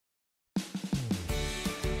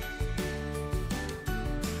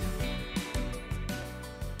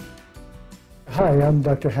Hi, I'm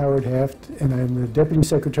Dr. Howard Haft, and I'm the Deputy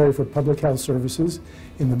Secretary for Public Health Services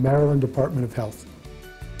in the Maryland Department of Health.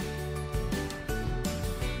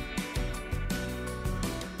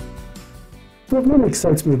 What really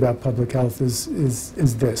excites me about public health is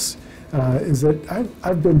that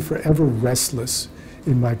I've been forever restless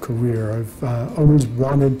in my career. I've always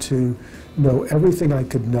wanted to know everything I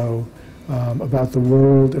could know about the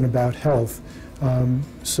world and about health.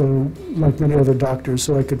 So, like many other doctors,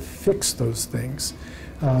 so I could fix those things.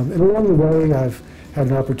 And along the way, I've had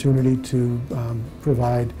an opportunity to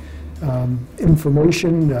provide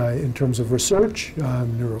information in terms of research,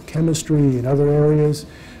 neurochemistry, and other areas,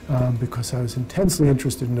 because I was intensely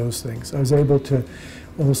interested in those things. I was able to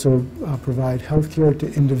also provide health care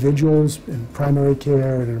to individuals in primary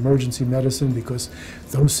care and in emergency medicine, because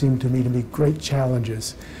those seem to me to be great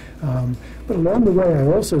challenges. But along the way, I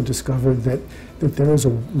also discovered that there is a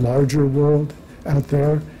larger world out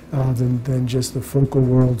there than just the focal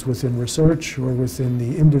worlds within research or within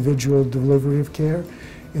the individual delivery of care,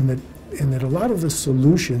 and that a lot of the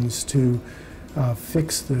solutions to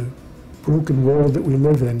fix the broken world that we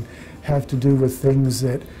live in have to do with things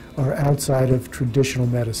that are outside of traditional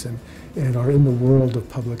medicine and are in the world of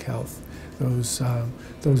public health.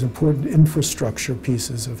 Those important infrastructure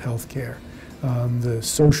pieces of healthcare. The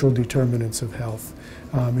social determinants of health,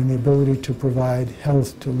 and the ability to provide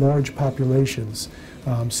health to large populations,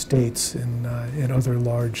 states, and other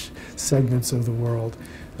large segments of the world.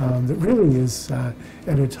 That really is, at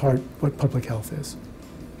its heart, what public health is.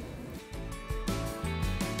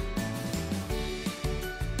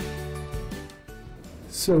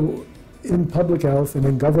 So, in public health and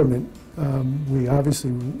in government, we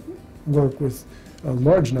obviously work with a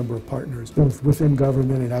large number of partners, both within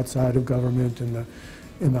government and outside of government,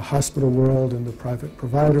 in the hospital world, in the private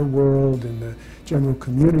provider world, in the general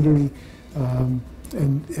community,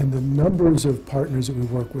 and the numbers of partners that we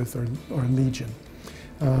work with are legion.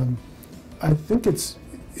 I think it's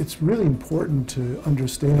really important to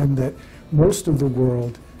understand that most of the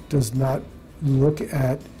world does not look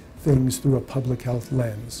at things through a public health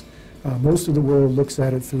lens. Most of the world looks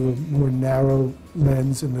at it through a more narrow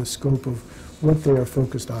lens in the scope of what they are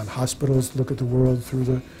focused on. Hospitals look at the world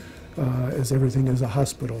through as everything is a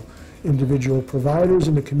hospital. Individual providers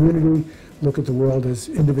in the community look at the world as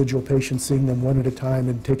individual patients, seeing them one at a time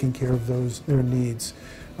and taking care of their needs,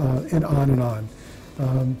 and on and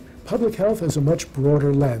on. Public health has a much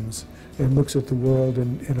broader lens and looks at the world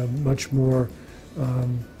in a much more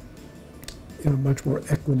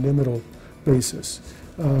equanimous basis,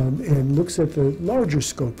 and looks at the larger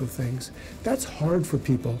scope of things. That's hard for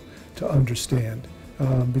people to understand,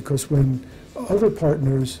 because when other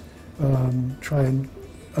partners try and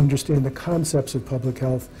understand the concepts of public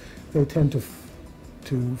health, they tend to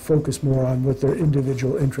focus more on what their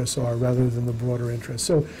individual interests are rather than the broader interests.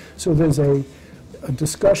 So there's a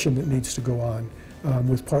discussion that needs to go on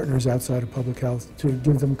with partners outside of public health to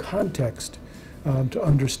give them context to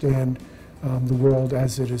understand the world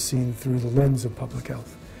as it is seen through the lens of public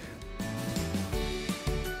health.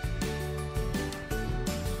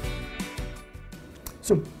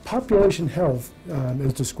 So population health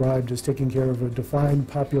is described as taking care of a defined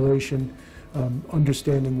population,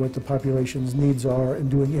 understanding what the population's needs are, and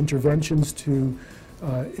doing interventions to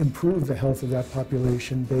improve the health of that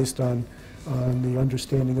population based on the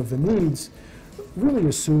understanding of the needs. Really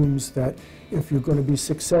assumes that if you're going to be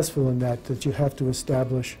successful in that you have to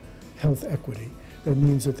establish health equity. That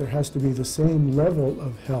means that there has to be the same level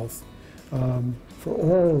of health for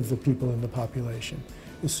all of the people in the population.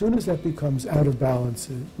 As soon as that becomes out of balance,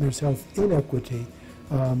 there's health inequity,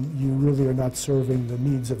 you really are not serving the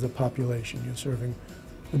needs of the population. You're serving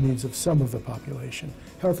the needs of some of the population.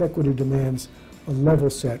 Health equity demands a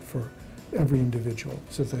level set for every individual,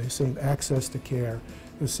 so the same access to care,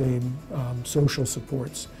 the same social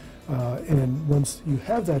supports. And once you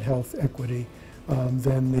have that health equity,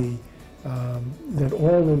 then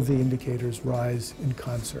all of the indicators rise in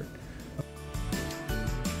concert.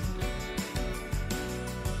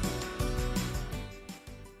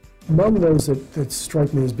 Among those that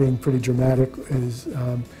strike me as being pretty dramatic is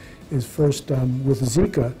first with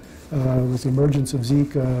Zika, with the emergence of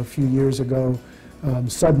Zika a few years ago,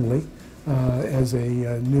 suddenly, as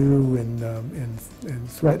a new and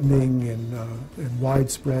threatening and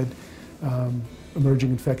widespread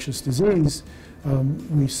emerging infectious disease,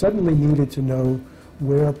 we suddenly needed to know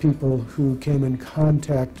where people who came in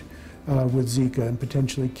contact with Zika and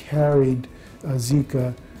potentially carried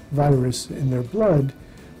Zika virus in their blood,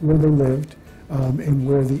 where they lived, and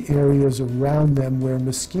where the areas around them where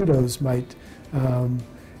mosquitoes might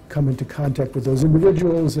come into contact with those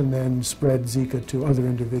individuals and then spread Zika to other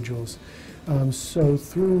individuals. So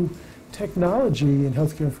through technology in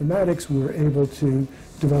healthcare informatics, we were able to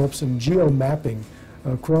develop some geo-mapping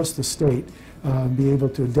across the state, be able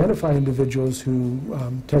to identify individuals who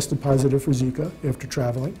tested positive for Zika after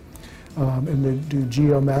traveling, and then do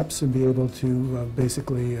geo-maps and be able to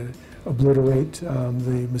basically obliterate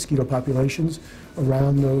the mosquito populations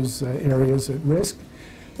around those areas at risk.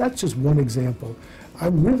 That's just one example.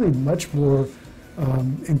 I'm really much more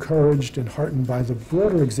encouraged and heartened by the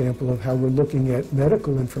broader example of how we're looking at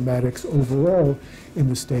medical informatics overall in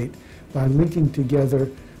the state by linking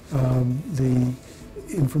together the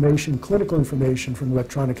information, clinical information from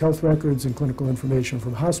electronic health records and clinical information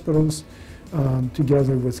from hospitals,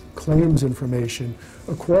 together with claims information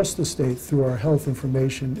across the state through our Health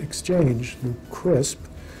Information Exchange, through CRISP,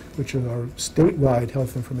 which is our statewide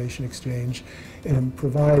health information exchange, and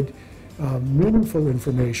provide meaningful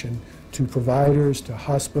information to providers, to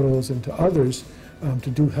hospitals, and to others to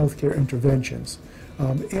do healthcare interventions,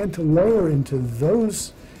 and to layer into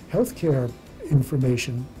those healthcare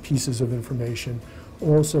information, pieces of information,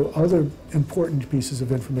 also other important pieces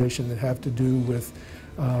of information that have to do with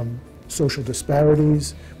social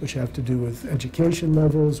disparities, which have to do with education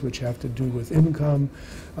levels, which have to do with income,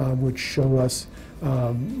 which show us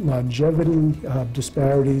longevity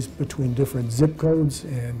disparities between different zip codes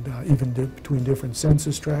and even between different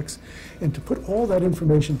census tracts, and to put all that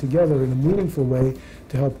information together in a meaningful way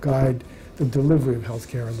to help guide the delivery of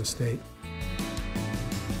healthcare in the state.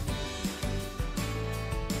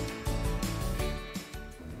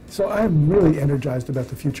 So I'm really energized about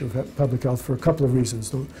the future of public health for a couple of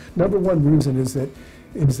reasons. The number one reason is that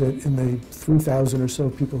in the 3,000 or so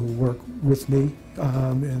people who work with me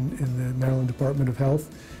in the Maryland Department of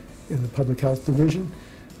Health, in the Public Health Division,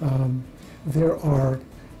 there are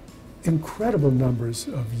incredible numbers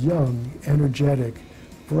of young, energetic,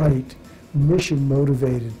 bright,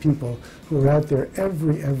 mission-motivated people who are out there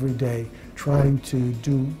every day trying to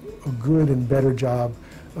do a good and better job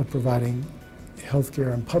of providing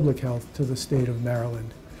healthcare and public health to the state of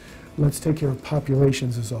Maryland. Let's take care of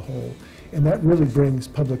populations as a whole. And that really brings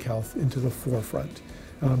public health into the forefront,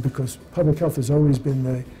 because public health has always been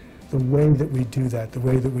the way that we do that, the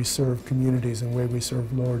way that we serve communities and the way we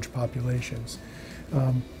serve large populations.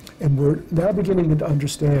 And we're now beginning to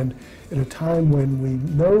understand, at a time when we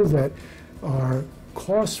know that our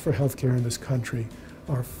costs for healthcare in this country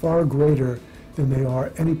are far greater than they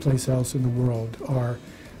are anyplace else in the world. Our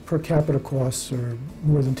per capita costs are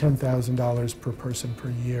more than $10,000 per person per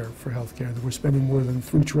year for healthcare, that we're spending more than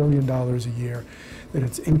 $3 trillion a year, that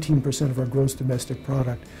it's 18% of our gross domestic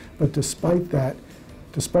product. But despite that,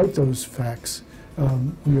 despite those facts,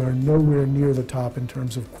 we are nowhere near the top in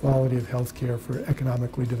terms of quality of healthcare for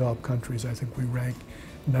economically developed countries. I think we rank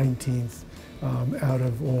 19th out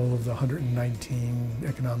of all of the 119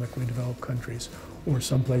 economically developed countries, or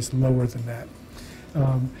someplace lower than that.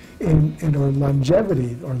 And our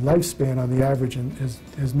longevity, our lifespan on the average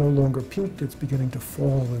has no longer peaked. It's beginning to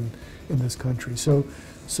fall in this country. So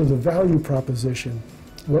the value proposition,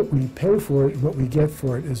 what we pay for it, what we get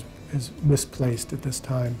for it is misplaced at this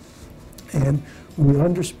time. And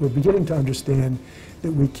we're beginning to understand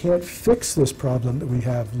that we can't fix this problem that we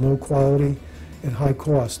have, low quality and high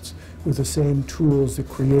costs, with the same tools that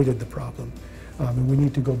created the problem. And we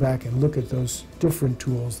need to go back and look at those different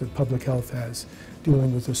tools that public health has,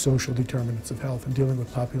 dealing with the social determinants of health and dealing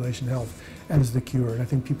with population health as the cure. And I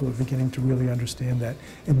think people are beginning to really understand that,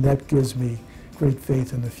 and that gives me great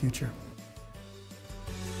faith in the future.